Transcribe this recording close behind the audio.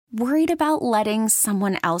Worried about letting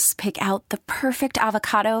someone else pick out the perfect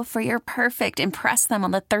avocado for your perfect impress them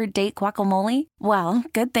on the third date guacamole? Well,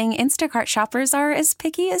 good thing Instacart shoppers are as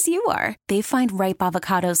picky as you are. They find ripe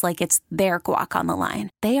avocados like it's their guac on the line.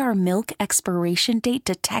 They are milk expiration date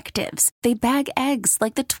detectives. They bag eggs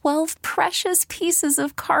like the 12 precious pieces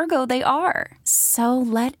of cargo they are. So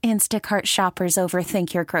let Instacart shoppers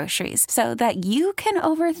overthink your groceries so that you can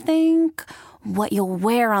overthink what you'll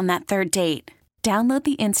wear on that third date. Download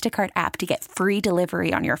the Instacart app to get free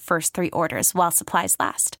delivery on your first 3 orders while supplies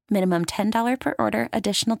last. Minimum $10 per order.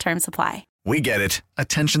 Additional terms apply. We get it.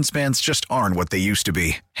 Attention spans just aren't what they used to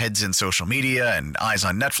be. Heads in social media and eyes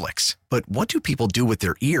on Netflix. But what do people do with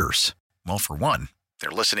their ears? Well, for one, they're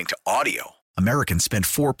listening to audio. Americans spend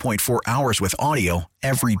 4.4 hours with audio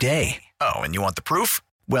every day. Oh, and you want the proof?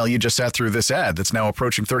 Well, you just sat through this ad that's now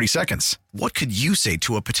approaching 30 seconds. What could you say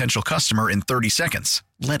to a potential customer in 30 seconds?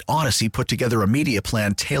 Let Odyssey put together a media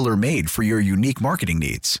plan tailor-made for your unique marketing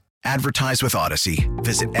needs. Advertise with Odyssey.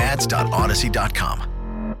 Visit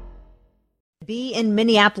ads.odyssey.com. Be in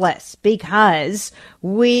Minneapolis because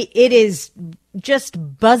it is just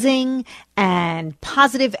buzzing and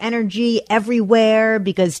positive energy everywhere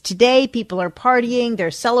because today people are partying, they're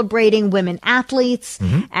celebrating women athletes,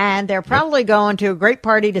 and they're probably going to a great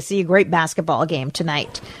party to see a great basketball game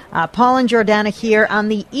tonight. Paul and Jordana here on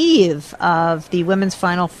the eve of the Women's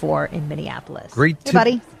Final Four in Minneapolis. Great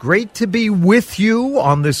to be with you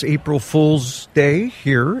on this April Fool's Day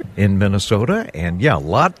here in Minnesota. And yeah, a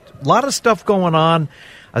lot of stuff going on.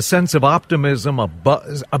 A sense of optimism, a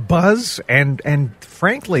buzz, and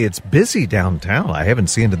frankly, it's busy downtown. I haven't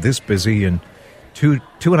seen it this busy in two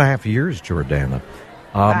and a half years, Jordana.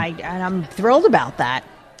 And I'm thrilled about that.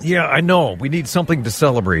 Yeah, I know. We need something to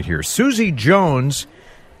celebrate here. Susie Jones,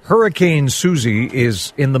 Hurricane Susie,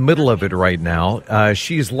 is in the middle of it right now.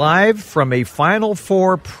 She's live from a Final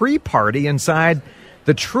Four pre-party inside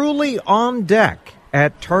the Truly On Deck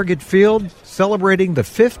at Target Field, celebrating the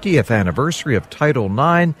 50th anniversary of Title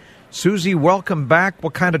IX. Susie, welcome back.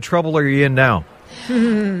 What kind of trouble are you in now?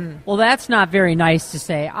 Well, that's not very nice to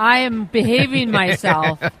say. I am behaving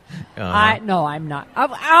myself. No, I'm not.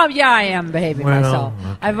 I am behaving myself.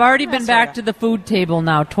 Okay. I've already been back to the food table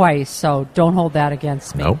now twice, so don't hold that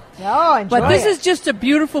against me. Nope. Oh, enjoy But this is just a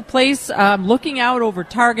beautiful place. Looking out over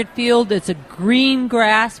Target Field, it's a green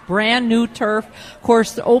grass, brand new turf. Of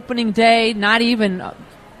course, the opening day, not even,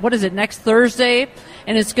 next Thursday?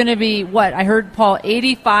 And it's going to be, I heard, Paul,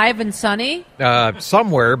 85 and sunny?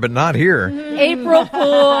 Somewhere, but not here. April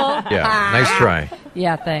Fool. Yeah, nice try.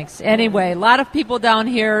 Yeah, thanks. Anyway, a lot of people down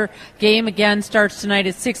here. Game again starts tonight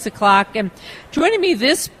at 6 o'clock. And joining me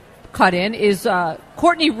this cut-in is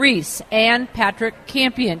Courtney Reese and Patrick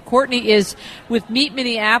Campion. Courtney is with Meet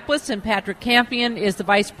Minneapolis, and Patrick Campion is the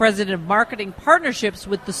Vice President of Marketing Partnerships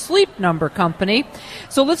with the Sleep Number Company.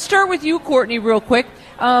 So let's start with you, Courtney, real quick.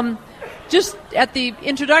 Just at the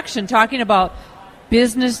introduction, talking about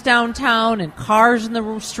business downtown and cars in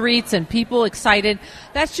the streets and people excited.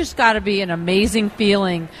 That's just got to be an amazing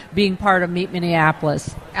feeling being part of Meet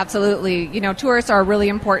Minneapolis. Absolutely. Tourists are a really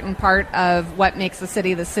important part of what makes the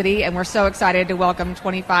city, and we're so excited to welcome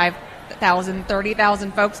 25,000,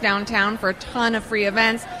 30,000 folks downtown for a ton of free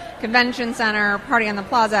events. Convention center, party on the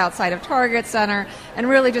plaza outside of Target Center, and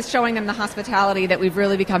really just showing them the hospitality that we've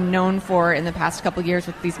really become known for in the past couple of years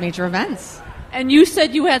with these major events. And you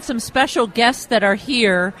said you had some special guests that are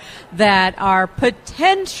here that are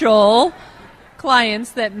potential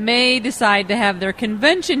clients that may decide to have their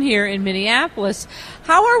convention here in Minneapolis.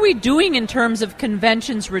 How are we doing in terms of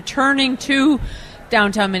conventions returning to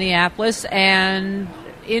downtown Minneapolis and,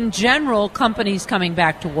 in general, companies coming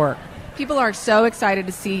back to work? People are so excited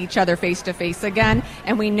to see each other face to face again,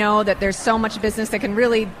 and we know that there's so much business that can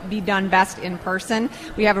really be done best in person.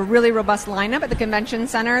 We have a really robust lineup at the Convention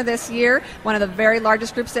Center this year. One of the very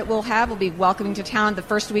largest groups that we'll have will be welcoming to town the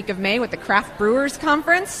first week of May with the Craft Brewers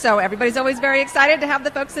Conference. So everybody's always very excited to have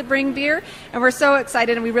the folks that bring beer, and we're so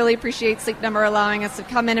excited, and we really appreciate Sleep Number allowing us to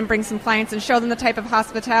come in and bring some clients and show them the type of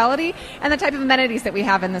hospitality and the type of amenities that we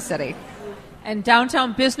have in the city. And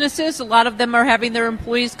downtown businesses, a lot of them are having their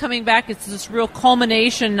employees coming back. It's this real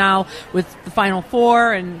culmination now with the Final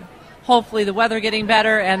Four and hopefully the weather getting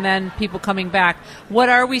better and then people coming back. What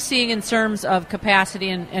are we seeing in terms of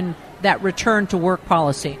capacity and that return to work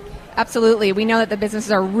policy? Absolutely. We know that the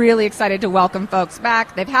businesses are really excited to welcome folks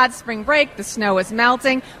back. They've had spring break. The snow is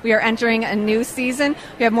melting. We are entering a new season.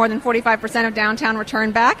 We have more than 45% of downtown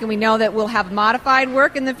return back, and we know that we'll have modified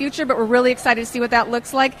work in the future, but we're really excited to see what that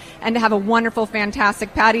looks like and to have a wonderful,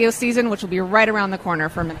 fantastic patio season, which will be right around the corner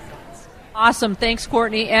for Minnesota. Awesome. Thanks,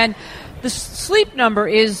 Courtney. And the Sleep Number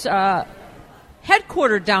is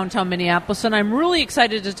headquartered downtown Minneapolis, and I'm really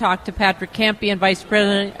excited to talk to Patrick Campion, Vice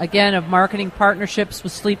President, again, of Marketing Partnerships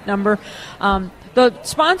with Sleep Number, the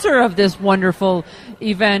sponsor of this wonderful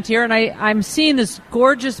event here, and I'm seeing this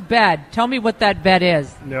gorgeous bed. Tell me what that bed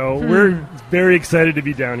is. No, we're very excited to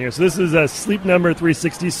be down here. So this is a Sleep Number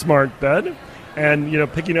 360 smart bed, and,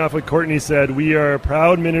 picking off what Courtney said, we are a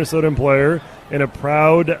proud Minnesota employer and a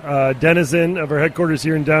proud denizen of our headquarters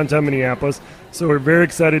here in downtown Minneapolis. So we're very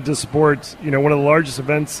excited to support, one of the largest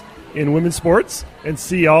events in women's sports and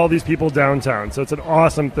see all these people downtown. So it's an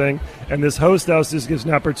awesome thing. And this host house just gives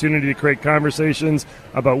an opportunity to create conversations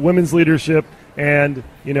about women's leadership. And,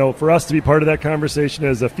 for us to be part of that conversation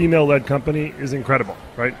as a female-led company is incredible,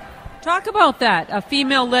 right? Talk about that, a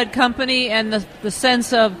female-led company and the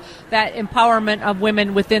sense of that empowerment of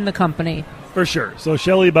women within the company. For sure. So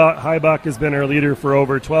Shelley Heibach has been our leader for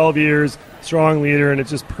over 12 years, strong leader, and it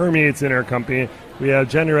just permeates in our company. We have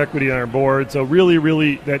gender equity on our board. So really,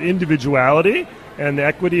 really, that individuality and the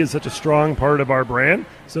equity is such a strong part of our brand.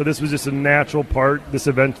 So this was just a natural part, this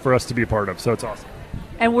event, for us to be a part of. So it's awesome.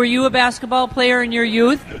 And were you a basketball player in your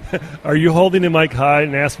youth? Are you holding the mic high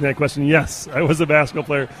and asking that question? Yes, I was a basketball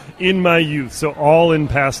player in my youth. So all in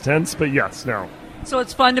past tense, but yes, no. So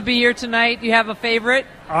it's fun to be here tonight. Do you have a favorite?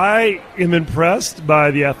 I am impressed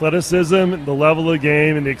by the athleticism, the level of the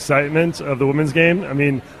game, and the excitement of the women's game. I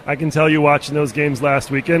mean, I can tell you watching those games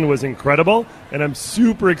last weekend was incredible, and I'm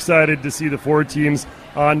super excited to see the 4 teams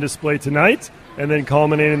on display tonight and then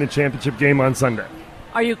culminating in the championship game on Sunday.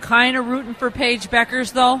 Are you kind of rooting for Paige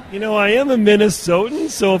Beckers, though? I am a Minnesotan,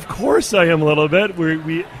 so of course I am a little bit.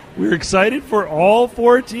 We're excited for all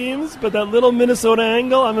 4 teams, but that little Minnesota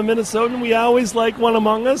angle, I'm a Minnesotan, we always like one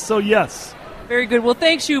among us, so yes. Very good. Well,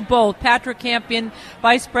 thanks you both. Patrick Campion,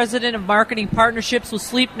 Vice President of Marketing Partnerships with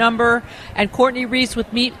Sleep Number, and Courtney Reese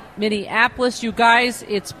with Meet Minneapolis. You guys,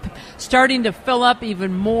 it's starting to fill up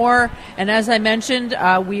even more. And as I mentioned,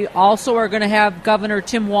 we also are going to have Governor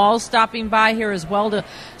Tim Walz stopping by here as well to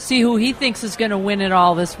see who he thinks is going to win it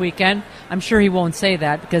all this weekend. I'm sure he won't say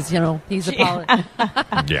that because, he's a politician.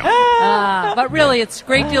 But really, it's a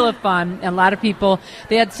great deal of fun. And a lot of people,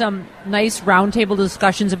 they had some nice roundtable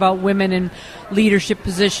discussions about women in leadership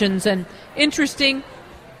positions. And interesting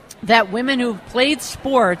that women who've played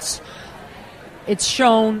sports, it's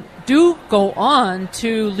shown, do go on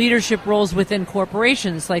to leadership roles within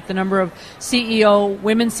corporations. Like the number of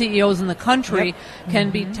women CEOs in the country can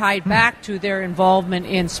be tied back to their involvement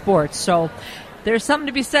in sports. So there's something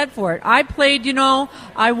to be said for it. I played,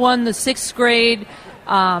 I won the 6th grade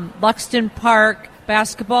Luxton Park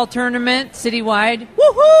basketball tournament citywide.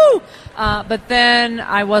 Woohoo! But then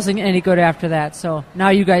I wasn't any good after that. So now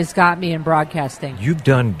you guys got me in broadcasting. You've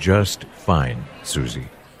done just fine, Susie.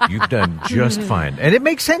 You've done just fine. And it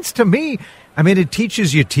makes sense to me. I mean, it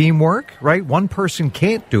teaches you teamwork, right? One person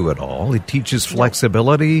can't do it all. It teaches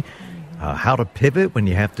flexibility, how to pivot when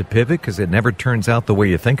you have to pivot because it never turns out the way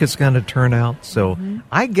you think it's going to turn out. So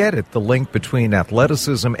I get it, the link between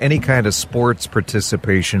athleticism, any kind of sports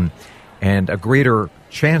participation, and a greater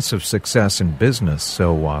chance of success in business.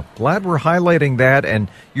 So glad we're highlighting that,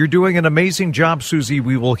 and you're doing an amazing job, Susie.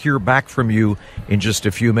 We will hear back from you in just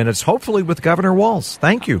a few minutes, hopefully with Governor Walz.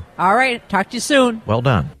 Thank you. All right. Talk to you soon. Well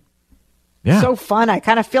done. Yeah. So fun. I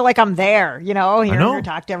kind of feel like I'm there, hearing her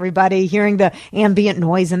talk to everybody, hearing the ambient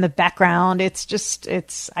noise in the background.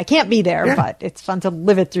 I can't be there, but it's fun to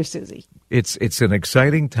live it through Susie. It's an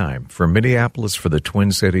exciting time for Minneapolis, for the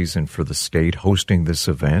Twin Cities, and for the state hosting this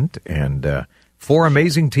event. And 4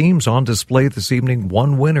 amazing teams on display this evening,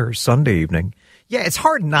 1 winner Sunday evening. Yeah, it's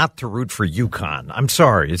hard not to root for UConn. I'm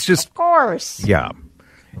sorry. It's just... Of course. Yeah.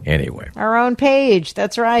 Anyway. Our own page.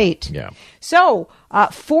 That's right. Yeah. So,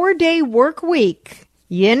 4-day work week.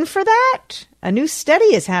 You in for that? A new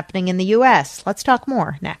study is happening in the U.S. Let's talk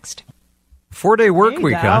more next. 4-day work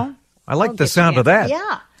week, huh? I like the sound of that.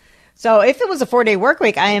 Yeah. So if it was a 4-day work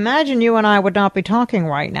week, I imagine you and I would not be talking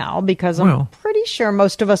right now because I'm pretty sure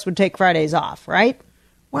most of us would take Fridays off, right?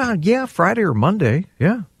 Well, yeah, Friday or Monday.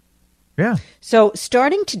 Yeah. Yeah. So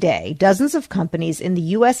starting today, dozens of companies in the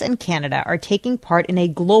U.S. and Canada are taking part in a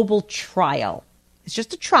global trial. It's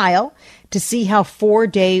just a trial to see how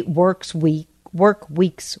 4-day work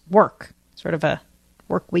weeks work. Sort of a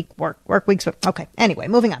work weeks. Okay. Anyway,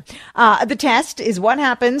 moving on. The test is what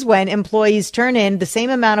happens when employees turn in the same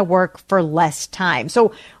amount of work for less time.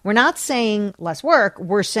 So we're not saying less work.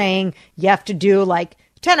 We're saying you have to do like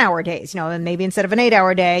 10-hour days, and maybe instead of an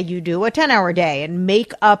 8-hour day, you do a 10-hour day and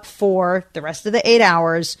make up for the rest of the 8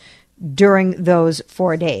 hours during those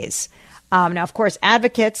 4 days. Now, of course,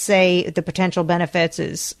 advocates say the potential benefits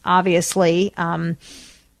is obviously,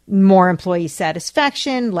 more employee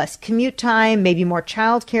satisfaction, less commute time, maybe more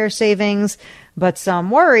childcare savings, but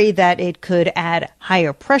some worry that it could add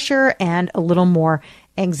higher pressure and a little more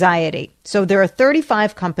anxiety. So there are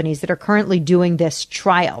 35 companies that are currently doing this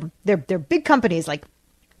trial. They're big companies like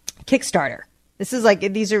Kickstarter. This is like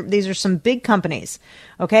these are some big companies,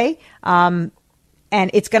 okay? And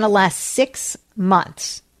it's going to last 6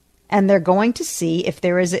 months. And they're going to see if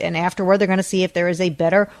there is, and afterward, they're going to see if there is a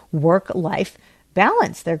better work-life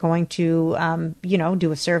balance. They're going to,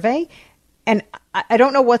 do a survey. And I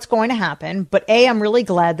don't know what's going to happen, but I'm really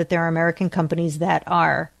glad that there are American companies that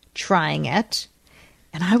are trying it.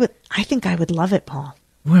 And I think I would love it, Paul.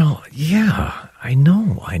 Well, yeah, I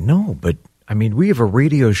know. But I mean, we have a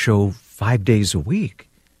radio show 5 days a week.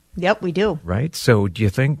 Yep, we do. Right. So do you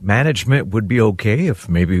think management would be okay if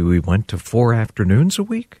maybe we went to 4 afternoons a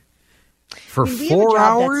week? For 4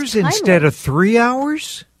 hours instead of 3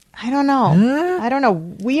 hours? I don't know. I don't know.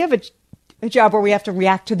 We have a job where we have to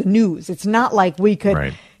react to the news. It's not like we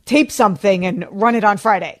could tape something and run it on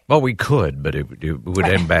Friday. Well, we could, but it would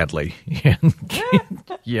end badly.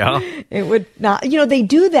 Yeah. It would not. They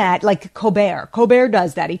do that like Colbert. Colbert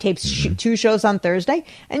does that. He tapes 2 shows on Thursday,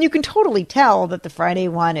 and you can totally tell that the Friday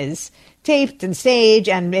one is taped and staged,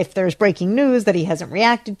 and if there's breaking news that he hasn't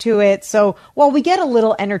reacted to it. So while we get a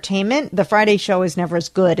little entertainment, the Friday show is never as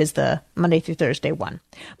good as the Monday through Thursday one.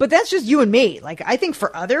 But that's just you and me. Like, I think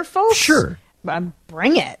for other folks, sure,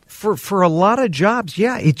 bring it. For a lot of jobs,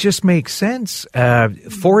 yeah, it just makes sense.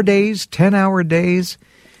 4 days, 10-hour days.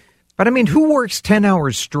 But I mean, who works 10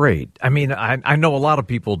 hours straight? I mean, I know a lot of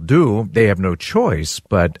people do. They have no choice.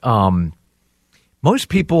 But most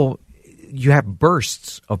people, you have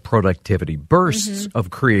bursts of productivity, bursts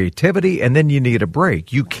of creativity, and then you need a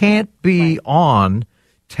break. You can't be on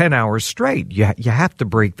 10 hours straight. You have to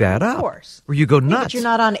break that up. Of course. Or you go nuts. But you're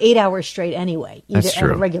not on 8 hours straight anyway, either That's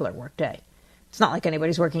true. on a regular work day. It's not like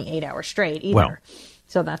anybody's working 8 hours straight either. Well,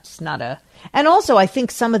 so that's not a... And also, I think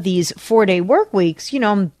some of these 4-day work weeks,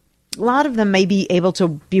 a lot of them may be able to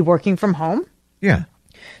be working from home. Yeah.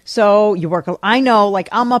 So you work. I know, like,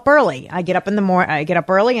 I'm up early. I get up in the morning. I get up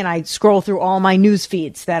early and I scroll through all my news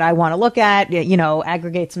feeds that I want to look at.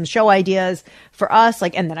 Aggregate some show ideas for us.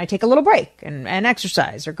 Like, and then I take a little break and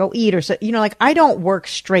exercise or go eat or so. I don't work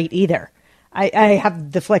straight either. I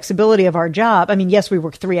have the flexibility of our job. I mean, yes, we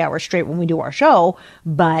work 3 hours straight when we do our show,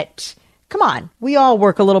 but come on, we all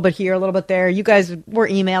work a little bit here, a little bit there. You guys were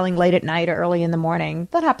emailing late at night or early in the morning.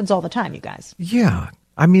 That happens all the time, you guys. Yeah.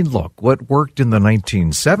 I mean, look, what worked in the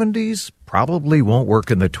 1970s probably won't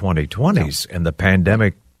work in the 2020s. No. And the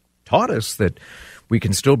pandemic taught us that we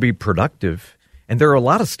can still be productive. And there are a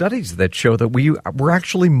lot of studies that show that we were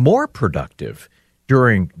actually more productive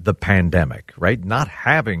during the pandemic, right? Not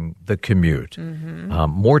having the commute,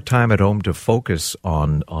 more time at home to focus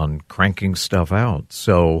on cranking stuff out.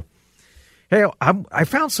 So, hey, I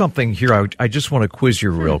found something here. I just want to quiz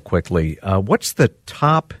you real quickly. What's the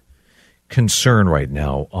top concern right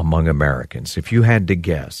now among Americans? If you had to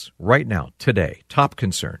guess right now, today, top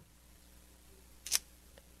concern.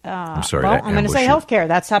 I'm sorry. Well, I'm going to say healthcare.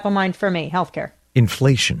 That's top of mind for me. Healthcare.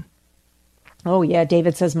 Inflation. Oh, yeah.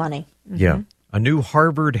 David says money. Yeah. A new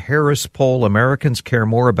Harvard-Harris poll, Americans care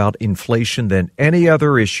more about inflation than any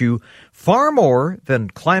other issue, far more than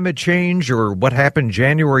climate change or what happened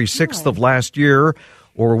January 6th of last year,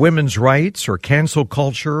 or women's rights or cancel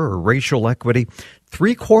culture or racial equity.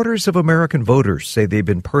 3/4 of American voters say they've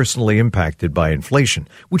been personally impacted by inflation,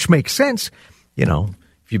 which makes sense.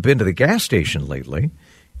 If you've been to the gas station lately,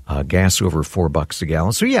 gas over $4 a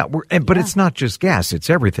gallon. So, yeah, but it's not just gas. It's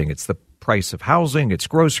everything. It's the price of housing. It's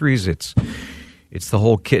groceries. It's the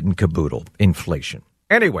whole kit and caboodle, inflation.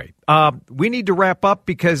 Anyway, we need to wrap up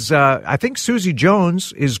because I think Susie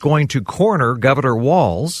Jones is going to corner Governor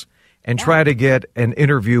Walz and try to get an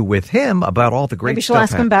interview with him about all the great maybe stuff. Maybe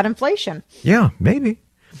she'll ask him about inflation. Yeah, maybe.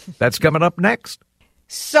 That's coming up next.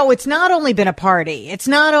 So it's not only been a party. It's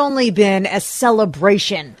not only been a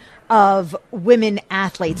celebration of women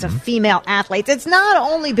athletes, of female athletes. It's not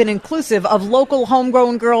only been inclusive of local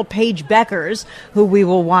homegrown girl Paige Beckers, who we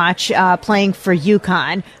will watch playing for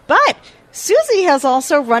UConn, but Susie has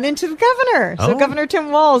also run into the governor. So Governor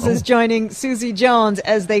Tim Walz is joining Susie Jones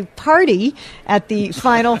as they party at the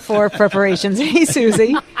Final Four preparations. Hey,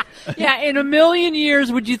 Susie. Yeah, in a million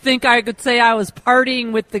years, would you think I could say I was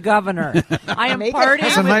partying with the governor? I am partying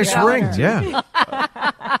That's a with nice the governor. ring, yeah.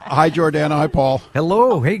 Hi, Jordana. Hi, Paul.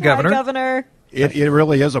 Hello. Hey, Governor. Hi, Governor. It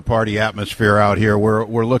really is a party atmosphere out here.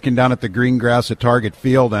 We're looking down at the green grass at Target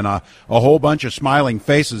Field and a whole bunch of smiling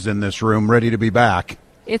faces in this room ready to be back.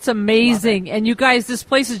 It's amazing. And you guys, this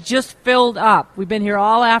place is just filled up. We've been here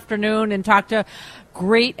all afternoon and talked to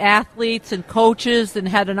great athletes and coaches, and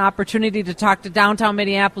had an opportunity to talk to downtown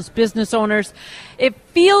Minneapolis business owners. It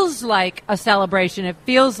feels like a celebration. It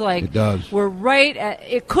feels like it does. We're right at,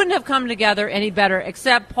 it couldn't have come together any better,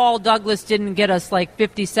 except Paul Douglas didn't get us like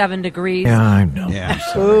 57 degrees. Yeah, I know. Yeah.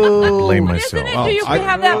 I blame myself. Isn't it? You can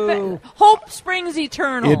have that. Hope springs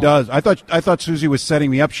eternal. It does. I thought Susie was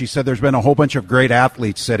setting me up. She said there's been a whole bunch of great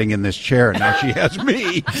athletes sitting in this chair, and now she has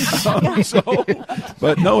me.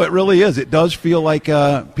 But no, it really is. It does feel like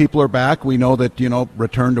people are back. We know that,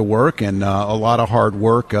 return to work and a lot of hard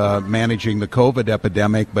work managing the COVID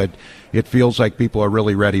epidemic, but it feels like people are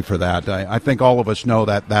really ready for that. I think all of us know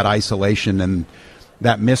that isolation and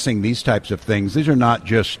that missing these types of things, these are not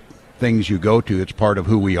just things you go to. It's part of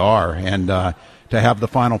who we are. And to have the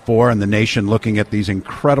Final Four and the nation looking at these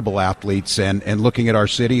incredible athletes and looking at our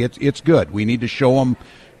city, it's good. We need to show them.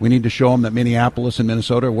 We need to show them that Minneapolis and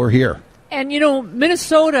Minnesota, we're here. And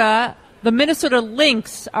Minnesota, the Minnesota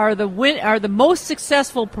Lynx are the most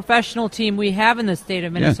successful professional team we have in the state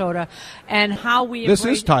of Minnesota, and how we this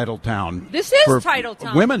is title town. This is title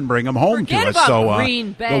town. Women bring them home Forget to us. About so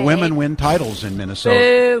Green Bay. The women win titles in Minnesota.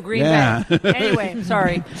 Boo, Green Bay. Anyway,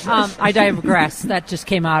 sorry, I digress. That just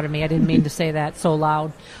came out of me. I didn't mean to say that so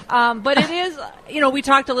loud. But it is. We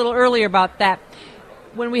talked a little earlier about that.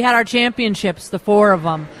 When we had our championships, the 4 of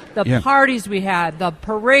them, the parties we had, the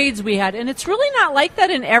parades we had, and it's really not like that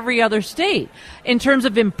in every other state in terms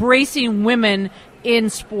of embracing women in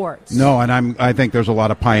sports. No, and I think there's a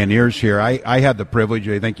lot of pioneers here. I had the privilege,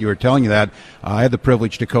 I think you were telling you that, I had the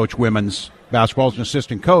privilege to coach women's basketball as an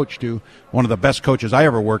assistant coach to one of the best coaches I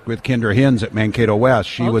ever worked with, Kendra Hins at Mankato West.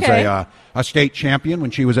 She was a state champion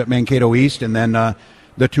when she was at Mankato East, and then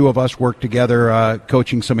the two of us worked together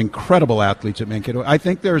coaching some incredible athletes at Mankato. I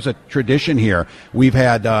think there's a tradition here. We've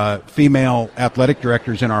had female athletic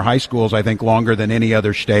directors in our high schools, I think, longer than any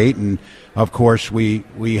other state. And, of course, we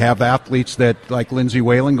have athletes that, like Lindsay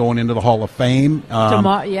Whalen, going into the Hall of Fame.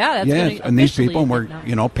 And these people, and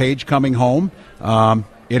we're, Paige coming home.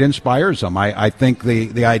 It inspires them. I think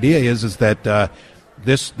the idea is that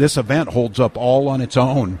this event holds up all on its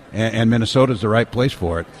own, and Minnesota's the right place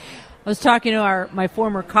for it. I was talking to my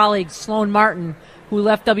former colleague, Sloan Martin, who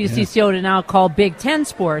left WCCO to now call Big Ten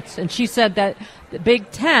Sports, and she said that the Big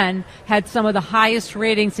Ten had some of the highest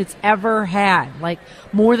ratings it's ever had, like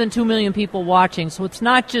more than 2 million people watching. So it's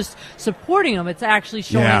not just supporting them; it's actually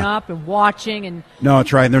showing up and watching. And no,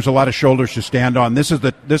 that's right. And there's a lot of shoulders to stand on. This is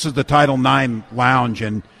the Title IX lounge,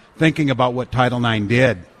 and thinking about what Title IX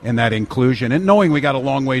did and that inclusion, and knowing we got a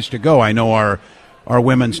long ways to go. I know our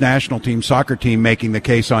women's national team, soccer team, making the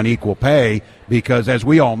case on equal pay because, as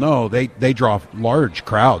we all know, they draw large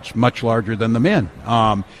crowds, much larger than the men,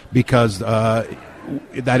 because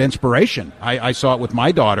that inspiration. I saw it with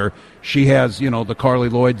my daughter. She has, the Carly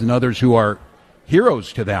Lloyds and others who are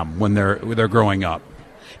heroes to them when they're growing up.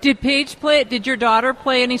 Did Paige play? Did your daughter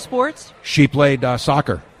play any sports? She played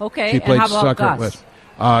soccer. Okay, she played and how about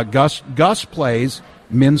soccer. Gus plays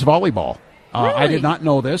men's volleyball. Really? I did not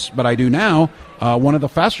know this, but I do now. One of the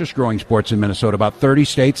fastest growing sports in Minnesota. About 30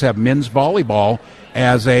 states have men's volleyball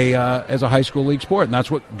as a high school league sport, and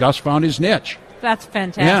that's what Gus found his niche. That's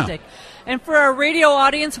fantastic. Yeah. And for our radio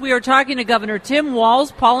audience, we are talking to Governor Tim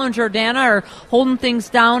Walz. Paul and Jordana are holding things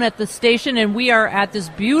down at the station, and we are at this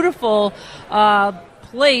beautiful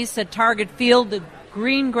place at Target Field. The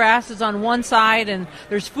green grass is on one side, and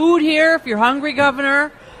there's food here if you're hungry,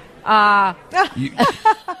 Governor.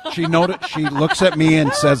 She looks at me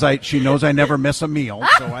and says she knows I never miss a meal,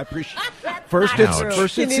 so I appreciate. First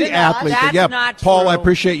it's the athlete. That's Paul, true. I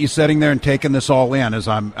appreciate you sitting there and taking this all in as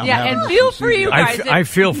I'm having and this feel for you guys. I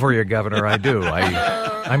feel for you, Governor. I do.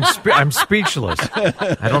 I'm speechless.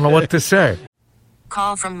 I don't know what to say.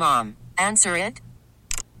 Call from mom. Answer it.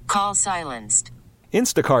 Call silenced.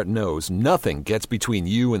 Instacart knows nothing gets between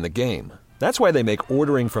you and the game. That's why they make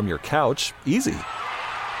ordering from your couch easy.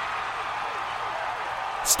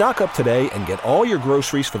 Stock up today and get all your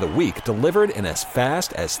groceries for the week delivered in as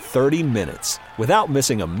fast as 30 minutes without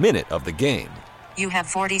missing a minute of the game. You have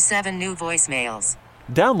 47 new voicemails.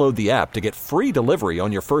 Download the app to get free delivery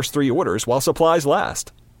on your first 3 orders while supplies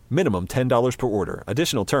last. Minimum $10 per order.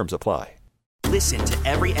 Additional terms apply. Listen to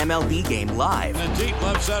every MLB game live. In the deep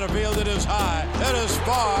left center field, it is high, it is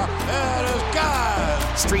far, it is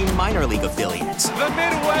gone. Stream minor league affiliates. The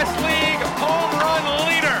Midwest League home run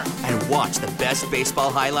leader. And watch the best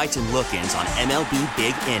baseball highlights and look-ins on MLB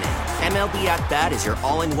Big Inning. MLB At Bat is your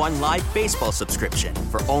all-in-one live baseball subscription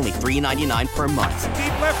for only $3.99 per month.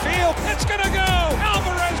 Deep left field, it's gonna go.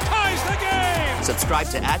 Alvarez ties the game. Subscribe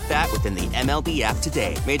to At Bat within the MLB app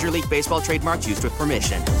today. Major League Baseball trademarks used with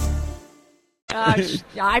permission.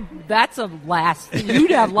 That's a last.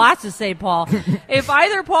 You'd have lots to say, Paul. If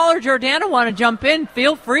either Paul or Jordana want to jump in,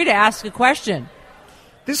 feel free to ask a question.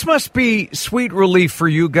 This must be sweet relief for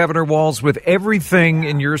you, Governor Walz, with everything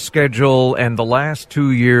in your schedule and the last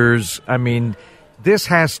 2 years. I mean, this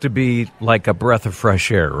has to be like a breath of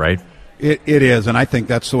fresh air, right? It is, and I think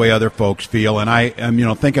that's the way other folks feel. And I am,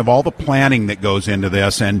 think of all the planning that goes into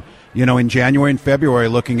this. And, in January and February,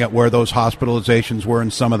 looking at where those hospitalizations were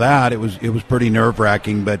and some of that, it was pretty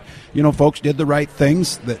nerve-wracking. But, folks did the right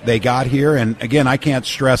things that they got here. And, again, I can't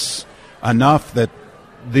stress enough that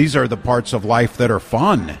these are the parts of life that are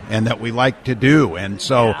fun and that we like to do. And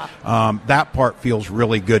so that part feels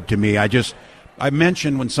really good to me. I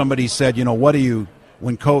mentioned when somebody said,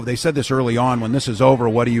 when COVID, they said this early on, when this is over,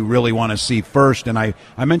 what do you really want to see first? And I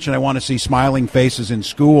mentioned I want to see smiling faces in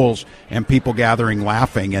schools and people gathering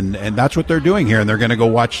laughing. And that's what they're doing here. And they're going to go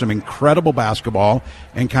watch some incredible basketball.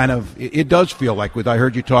 And it does feel like, I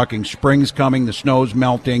heard you talking, spring's coming, the snow's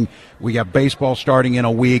melting. We got baseball starting in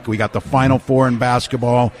a week. We got the Final Four in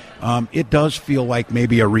basketball. It does feel like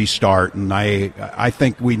maybe a restart. And I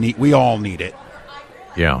think we all need it.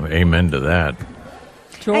 Yeah, amen to that.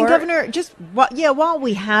 Sure. And Governor, while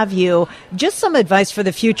we have you, just some advice for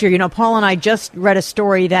the future. Paul and I just read a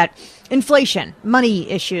story that inflation, money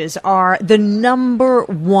issues are the number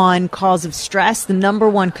one cause of stress, the number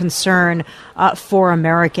one concern for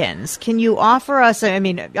Americans. Can you offer us,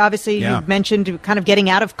 obviously you mentioned kind of getting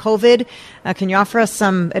out of COVID. Can you offer us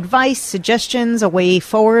some advice, suggestions, a way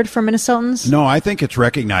forward for Minnesotans? No, I think it's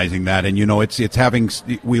recognizing that. And, it's having,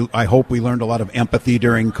 I hope we learned a lot of empathy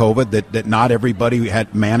during COVID that not everybody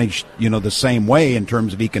had managed, the same way in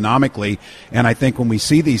terms of economically. And I think when we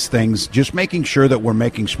see these things, just making sure that we're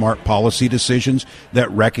making smart policy decisions that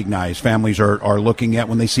recognize families are looking at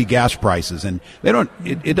when they see gas prices. And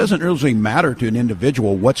it doesn't really matter to an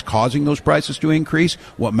individual what's causing those prices to increase.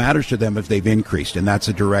 What matters to them is they've increased, and that's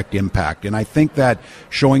a direct impact. And I think that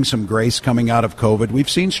showing some grace coming out of COVID, we've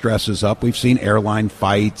seen stresses up. We've seen airline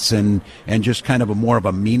fights and just kind of more of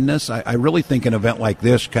a meanness. I really think an event like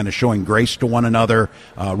this, kind of showing grace to one another,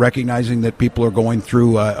 recognizing that people are going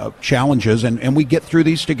through challenges, and we get through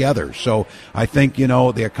these together. So I think,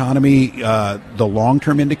 the economy, the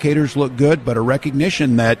long-term indicators look good, but a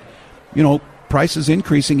recognition that, prices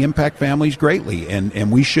increasing impact families greatly, and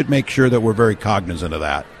we should make sure that we're very cognizant of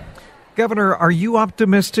that. Governor, are you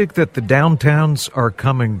optimistic that the downtowns are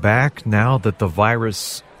coming back now that the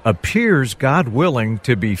virus appears, God willing,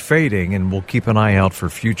 to be fading, and we'll keep an eye out for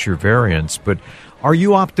future variants? But are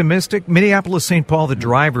you optimistic? Minneapolis-St. Paul, the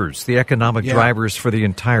drivers, the economic drivers for the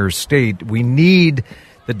entire state, we need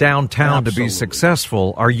the downtown to be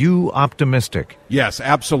successful. Are you optimistic? Yes,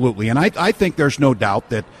 absolutely. And I think there's no doubt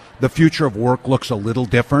that the future of work looks a little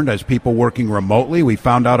different as people working remotely. We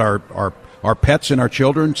found out our pets and our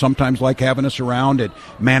children sometimes like having us around at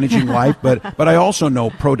managing life, but I also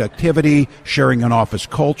know productivity, sharing an office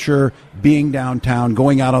culture, being downtown,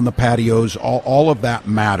 going out on the patios, all of that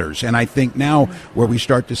matters. And I think now where we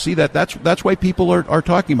start to see that's why people are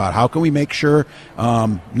talking about how can we make sure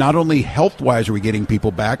not only health-wise are we getting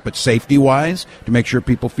people back, but safety-wise to make sure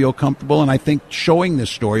people feel comfortable. And I think showing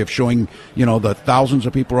this story of showing, the thousands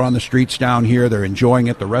of people are on the streets down here, they're enjoying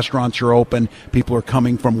it, the restaurants are open, people are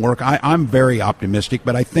coming from work. I'm very optimistic,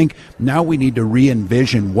 but I think now we need to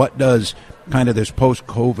re-envision what does kind of this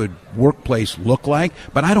post-COVID workplace look like.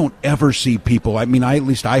 But I don't ever see people, at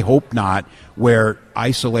least I hope not, where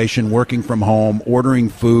isolation, working from home, ordering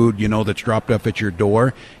food, that's dropped off at your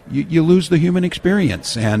door, you lose the human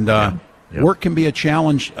experience. And work can be a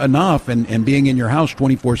challenge enough, and being in your house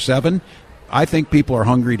 24/7, I think people are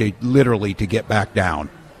hungry to get back down.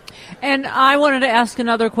 And I wanted to ask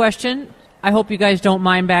another question. I hope you guys don't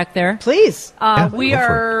mind back there. Please. We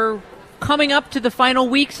are coming up to the final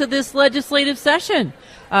weeks of this legislative session.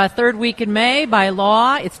 Third week in May, by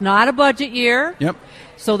law, it's not a budget year. Yep.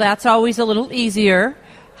 So that's always a little easier.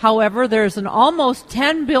 However, there's an almost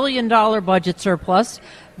 $10 billion budget surplus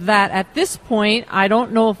that at this point, I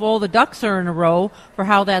don't know if all the ducks are in a row for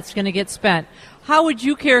how that's going to get spent. How would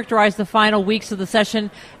you characterize the final weeks of the session,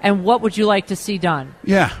 and what would you like to see done?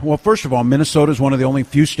 Yeah, well, first of all, Minnesota is one of the only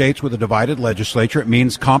few states with a divided legislature. It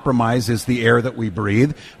means compromise is the air that we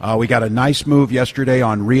breathe. We got a nice move yesterday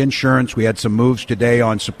on reinsurance. We had some moves today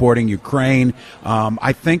on supporting Ukraine.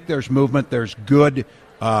 I think there's movement. There's good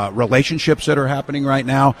relationships that are happening right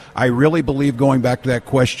now. I really believe, going back to that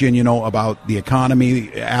question, about the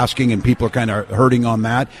economy asking, and people are kind of hurting on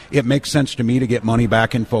that, it makes sense to me to get money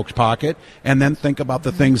back in folks' pocket and then think about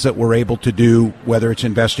the things that we're able to do, whether it's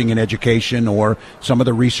investing in education or some of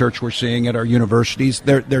the research we're seeing at our universities.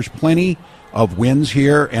 There's plenty of wins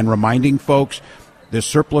here, and reminding folks, this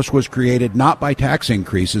surplus was created not by tax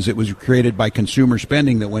increases. It was created by consumer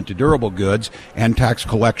spending that went to durable goods, and tax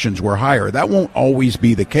collections were higher. That won't always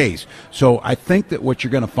be the case. So I think that what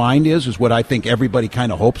you're going to find is what I think everybody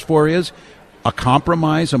kind of hopes for, is a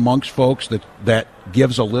compromise amongst folks that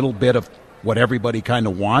gives a little bit of what everybody kind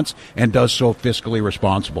of wants and does so fiscally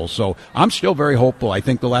responsible. So I'm still very hopeful. I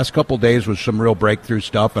think the last couple of days was some real breakthrough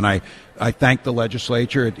stuff, and I thank the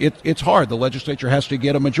legislature. It's hard. The legislature has to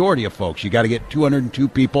get a majority of folks. You got to get 202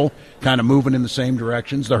 people kind of moving in the same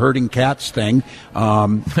directions, the herding cats thing.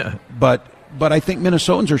 But I think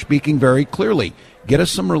Minnesotans are speaking very clearly. Get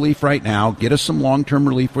us some relief right now. Get us some long-term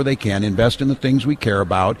relief where they can. Invest in the things we care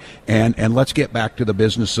about, and let's get back to the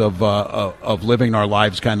business of living our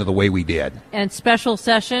lives kind of the way we did. And special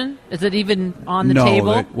session, is it even on the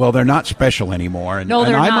table? Well, they're not special anymore. And, no,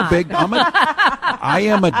 they're not.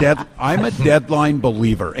 I'm a deadline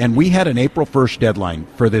believer, and we had an April 1st deadline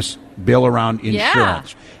for this bill around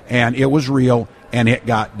insurance, and it was real. And it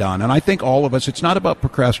got done. And I think all of us, it's not about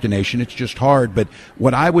procrastination, it's just hard. But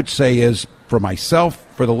what I would say is, for myself,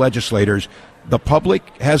 for the legislators, the public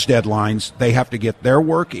has deadlines. They have to get their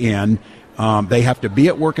work in. They have to be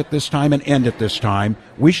at work at this time and end at this time.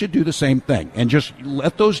 We should do the same thing and just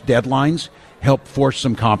let those deadlines help force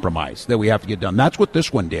some compromise that we have to get done. That's what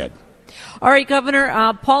this one did. All right,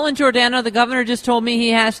 Governor, Paul and Jordana, the governor just told me he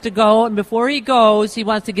has to go. And before he goes, he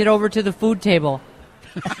wants to get over to the food table.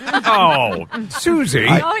 Oh, Susie.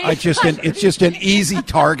 It's just an easy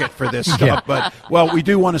target for this stuff. But, we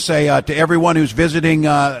do want to say to everyone who's visiting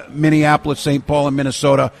Minneapolis, St. Paul, and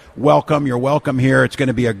Minnesota, welcome. You're welcome here. It's going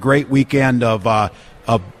to be a great weekend of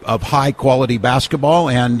high-quality basketball,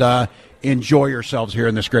 and enjoy yourselves here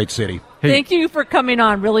in this great city. Thank you for coming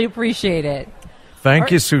on. Really appreciate it.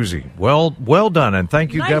 Thank you, Susie. Well done, and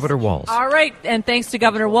thank you, Governor Walz. All right, and thanks to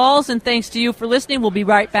Governor Walz, and thanks to you for listening. We'll be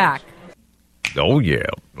right back. Oh, yeah.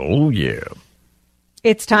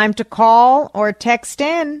 It's time to call or text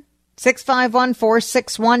in.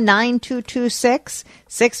 651-461-9226,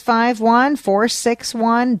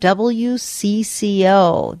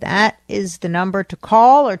 651-461-WCCO. That is the number to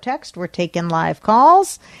call or text. We're taking live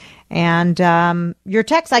calls. And your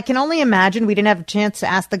text, I can only imagine. We didn't have a chance to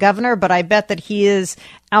ask the governor, but I bet that he is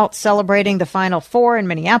out celebrating the Final Four in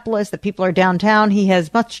Minneapolis, that people are downtown. He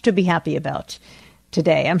has much to be happy about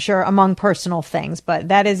today, I'm sure, among personal things, but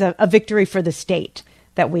that is a victory for the state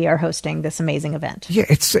that we are hosting this amazing event. Yeah,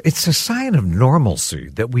 it's a sign of normalcy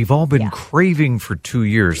that we've all been craving for 2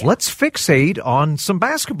 years. Yeah. Let's fixate on some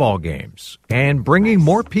basketball games and bringing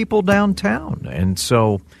more people downtown. And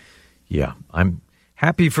so, I'm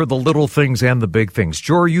happy for the little things and the big things.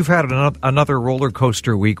 Jor, you've had another roller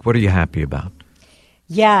coaster week. What are you happy about?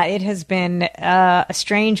 Yeah, it has been a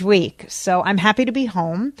strange week. So I'm happy to be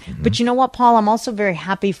home. Mm-hmm. But you know what, Paul? I'm also very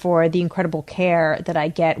happy for the incredible care that I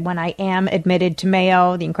get when I am admitted to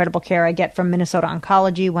Mayo, the incredible care I get from Minnesota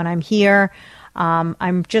Oncology when I'm here.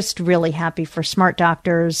 I'm just really happy for smart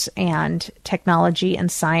doctors and technology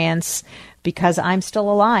and science, because I'm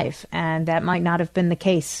still alive, and that might not have been the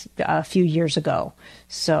case a few years ago.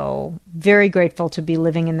 So very grateful to be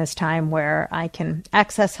living in this time where I can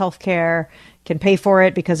access health care, can pay for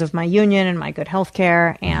it because of my union and my good health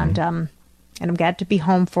care, and I'm glad to be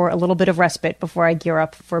home for a little bit of respite before I gear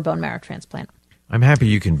up for a bone marrow transplant. I'm happy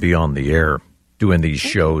you can be on the air doing these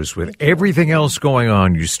shows. With everything else going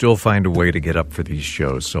on, you still find a way to get up for these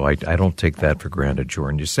shows. So I don't take that for granted,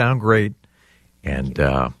 Jordan. You sound great. And,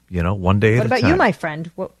 one day at a time. What about you, my friend?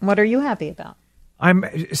 What are you happy about?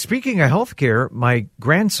 Speaking of healthcare, my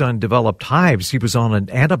grandson developed hives. He was on an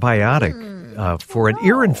antibiotic for an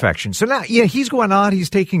ear infection. So now, he's going out. He's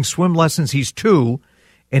taking swim lessons. He's 2,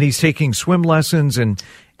 and he's taking swim lessons and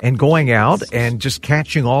going out and just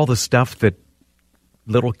catching all the stuff that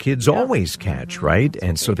little kids always catch, right?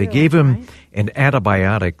 And so they gave him an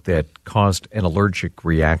antibiotic that caused an allergic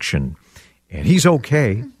reaction. And he's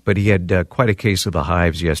okay, but he had quite a case of the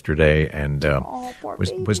hives yesterday, and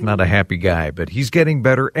was not a happy guy. But he's getting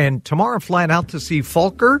better. And tomorrow, flying out to see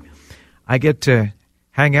Fulker. I get to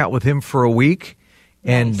hang out with him for a week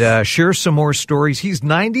and share some more stories. He's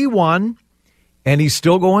 91, and he's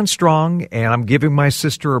still going strong. And I'm giving my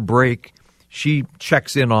sister a break. She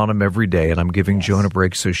checks in on him every day, and I'm giving Joan a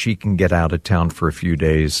break so she can get out of town for a few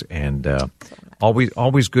days. And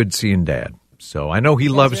always good seeing Dad. So I know he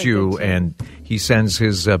loves you, and he sends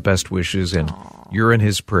his best wishes, and you're in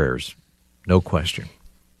his prayers. No question.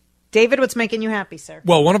 David, what's making you happy, sir?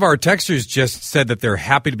 Well, one of our texters just said that they're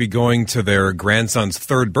happy to be going to their grandson's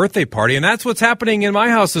 3rd birthday party, and that's what's happening in my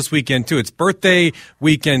house this weekend, too. It's birthday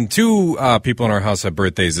weekend. 2 people in our house have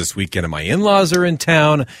birthdays this weekend, and my in-laws are in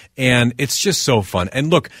town, and it's just so fun. And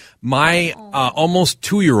look, my almost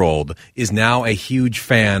 2-year-old is now a huge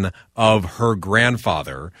fan of her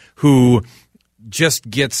grandfather, who just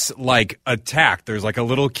gets, like, attacked. There's, like, a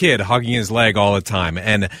little kid hugging his leg all the time,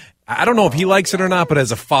 and I don't know if he likes it or not, but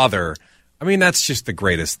as a father, I mean, that's just the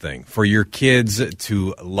greatest thing. For your kids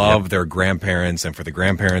to love their grandparents and for the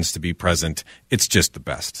grandparents to be present, it's just the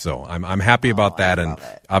best. So I'm happy about that, and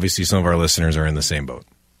obviously some of our listeners are in the same boat.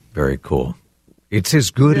 Very cool. It's as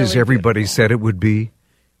good as everybody said it would be,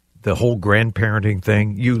 the whole grandparenting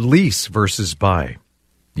thing. You lease versus buy.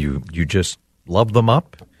 You just love them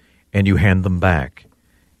up, and you hand them back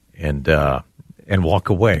and walk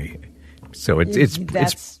away. So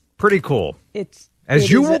it's pretty cool.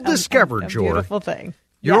 As you will discover, Jor. Beautiful thing.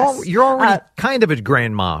 You're already kind of a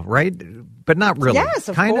grandma, right? But not really. Yes,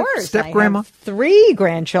 of kind course. Of step-grandma? I have 3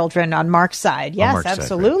 grandchildren on Mark's side. Yes, Mark's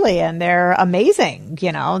absolutely. Side, right. And they're amazing.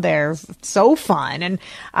 You know, they're so fun. And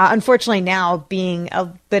unfortunately now, being a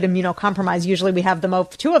bit immunocompromised, usually we have them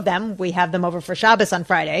over, 2 of them, we have them over for Shabbos on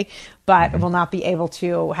Friday, but we'll not be able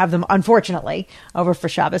to have them, unfortunately, over for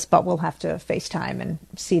Shabbos, but we'll have to FaceTime and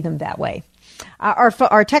see them that way.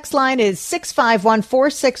 Our text line is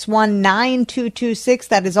 651-461-9226.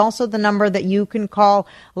 That is also the number that you can call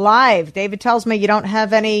live. David tells me you don't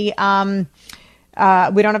have any, we don't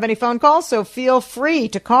have any phone calls, so feel free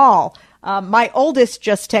to call. My oldest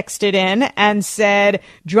just texted in and said,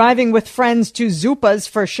 driving with friends to Zupa's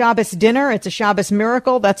for Shabbos dinner. It's a Shabbos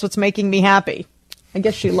miracle. That's what's making me happy. I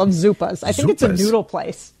guess she loves Zupa's. I think it's a noodle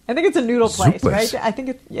place. Zupa's. Right? I think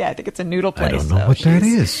it's a noodle place. I don't know what that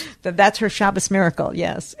is. That's her Shabbos miracle,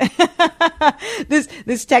 yes.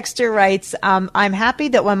 This texter writes, I'm happy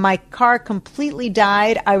that when my car completely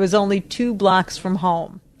died, I was only 2 blocks from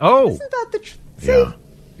home. Oh. Isn't that the truth? See?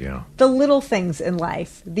 Yeah. The little things in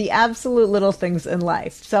life, the absolute little things in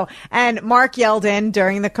life. So, and Mark yelled in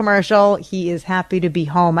during the commercial, he is happy to be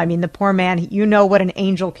home. I mean, the poor man, you know what an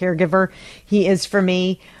angel caregiver he is for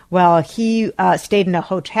me. Well, he stayed in a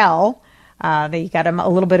hotel. They got him a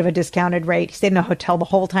little bit of a discounted rate. He stayed in a hotel the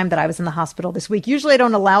whole time that I was in the hospital this week. Usually I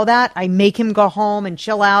don't allow that. I make him go home and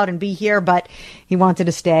chill out and be here, but he wanted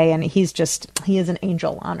to stay, and he is an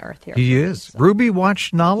angel on earth here. He is. So. Ruby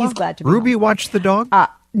watched Nala? He's glad to be Ruby home. Watched the dog?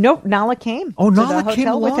 Nope, Nala came. Oh, to Nala the came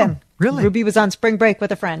hotel along. with him. Really? Ruby was on spring break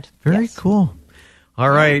with a friend. Very Yes. cool. All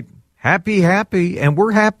right. Happy. And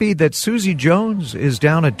we're happy that Susie Jones is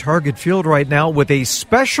down at Target Field right now with a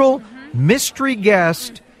special mystery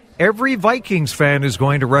guest every Vikings fan is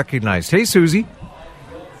going to recognize. Hey, Susie.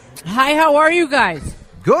 Hi, how are you guys?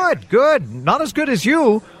 Good. Not as good as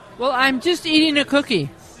you. Well, I'm just eating a cookie.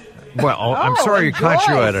 Well, I'm sorry enjoy. you caught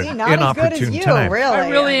you at an as inopportune good as you, time. Really. I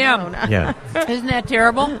really am. Yeah. Isn't that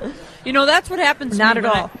terrible? You know, that's what happens to Not me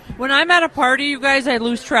at all. when I'm at a party, you guys, I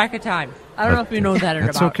lose track of time. I don't know if you know that or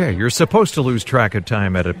That's about. okay. You're supposed to lose track of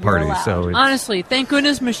time at a party. allowed. So it's, Honestly, thank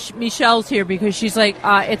goodness Michelle's here because she's like,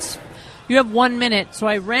 you have 1 minute. So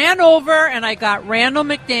I ran over and I got Randall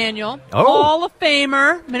McDaniel, Hall of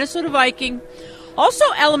Famer, Minnesota Viking, also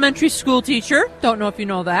elementary school teacher. Don't know if you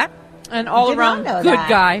know that. And all around good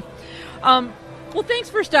guy. Well, thanks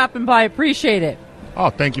for stopping by. Appreciate it. Oh,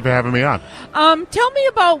 thank you for having me on. Tell me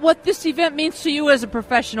about what this event means to you as a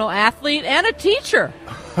professional athlete and a teacher.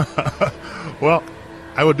 Well,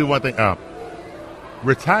 I will do one thing.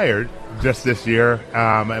 Retired just this year,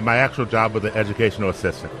 and my actual job was an educational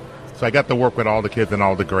assistant. So I got to work with all the kids in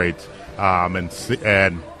all the grades,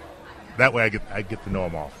 and that way I get to know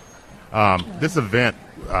them all. This event,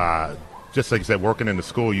 just like you said, working in the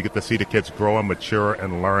school, you get to see the kids grow and mature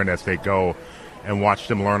and learn as they go, and watch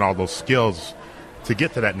them learn all those skills to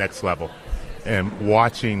get to that next level. And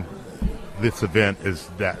watching this event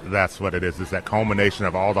that's what it is that culmination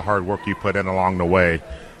of all the hard work you put in along the way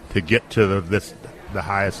to get to the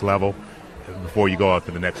highest level before you go out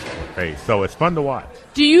to the next phase. So it's fun to watch.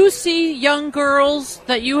 Do you see young girls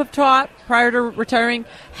that you have taught prior to retiring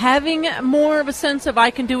having more of a sense of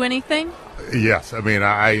I can do anything? Yes. I mean,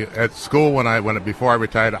 I at school before I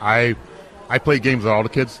retired, I played games with all the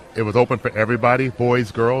kids. It was open for everybody,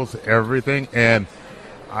 boys, girls, everything. And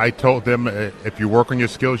I told them, if you work on your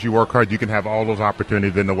skills, you work hard, you can have all those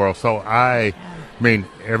opportunities in the world. So I mean,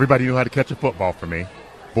 everybody knew how to catch a football for me,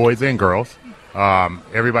 boys and girls.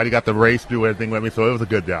 Everybody got to race, do everything with me, so it was a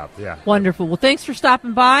good job. Yeah. Wonderful. Well, thanks for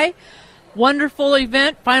stopping by. wonderful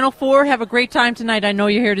event. Final Four. Have a great time tonight. I know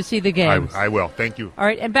you're here to see the games. I will. Thank you. All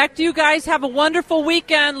right, and back to you guys. Have a wonderful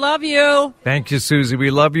weekend. Love you. Thank you, Susie.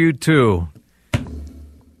 We love you, too.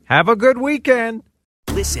 Have a good weekend.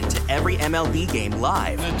 Listen to every MLB game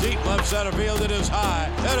live. In the deep left center field, it is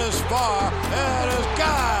high, it is far, it is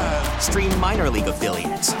gone. Stream minor league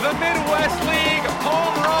affiliates. The Midwest League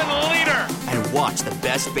home run leader. And watch the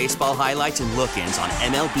best baseball highlights and look-ins on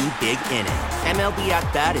MLB Big Inning. MLB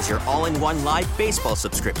At Bat is your all-in-one live baseball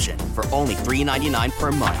subscription for only $3.99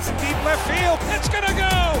 per month. Deep left field, it's going to go.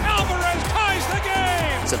 Alvarez ties the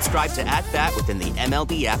game. Subscribe to At Bat within the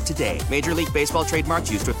MLB app today. Major League Baseball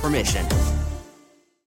trademarks used with permission.